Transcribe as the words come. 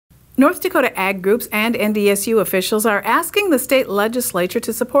North Dakota ag groups and NDSU officials are asking the state legislature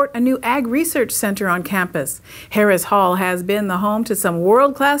to support a new ag research center on campus. Harris Hall has been the home to some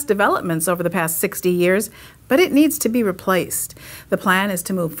world-class developments over the past 60 years, but it needs to be replaced. The plan is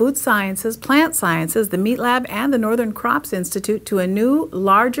to move food sciences, plant sciences, the meat lab, and the Northern Crops Institute to a new,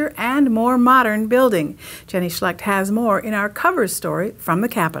 larger, and more modern building. Jenny Schlecht has more in our cover story from the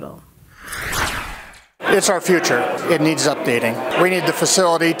Capitol. It's our future. It needs updating. We need the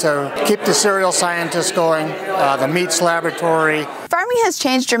facility to keep the cereal scientists going, the meats laboratory. Farming has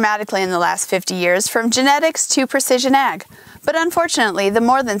changed dramatically in the last 50 years, from genetics to precision ag. But unfortunately, the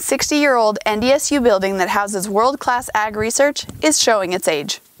more than 60-year-old NDSU building that houses world-class ag research is showing its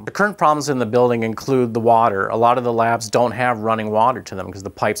age. The current problems in the building include the water. A lot of the labs don't have running water to them because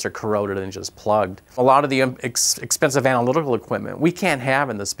the pipes are corroded and just plugged. A lot of the expensive analytical equipment we can't have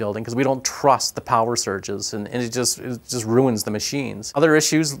in this building because we don't trust the power surges, and it just ruins the machines. Other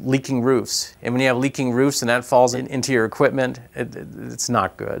issues, leaking roofs. And when you have leaking roofs and that falls into your equipment, it's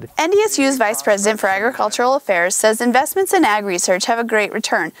not good. NDSU's Vice President for Agricultural Affairs says investments in ag research have a great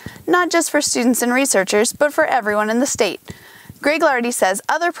return, not just for students and researchers, but for everyone in the state. Greg Lardy says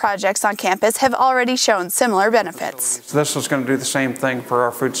other projects on campus have already shown similar benefits. So this is going to do the same thing for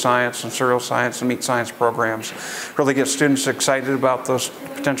our food science and cereal science and meat science programs. Really get students excited about those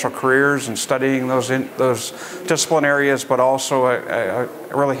potential careers and studying those discipline areas, but also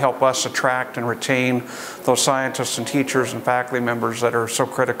really help us attract and retain those scientists and teachers and faculty members that are so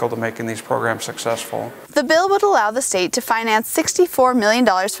critical to making these programs successful. The bill would allow the state to finance $64 million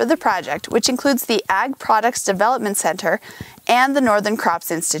for the project, which includes the Ag Products Development Center and the Northern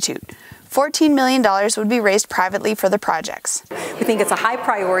Crops Institute. $14 million would be raised privately for the projects. We think it's a high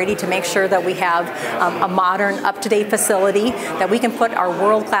priority to make sure that we have a modern, up-to-date facility that we can put our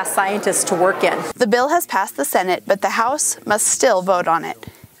world-class scientists to work in. The bill has passed the Senate, but the House must still vote on it.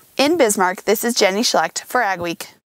 In Bismarck, this is Jenny Schlecht for Ag Week.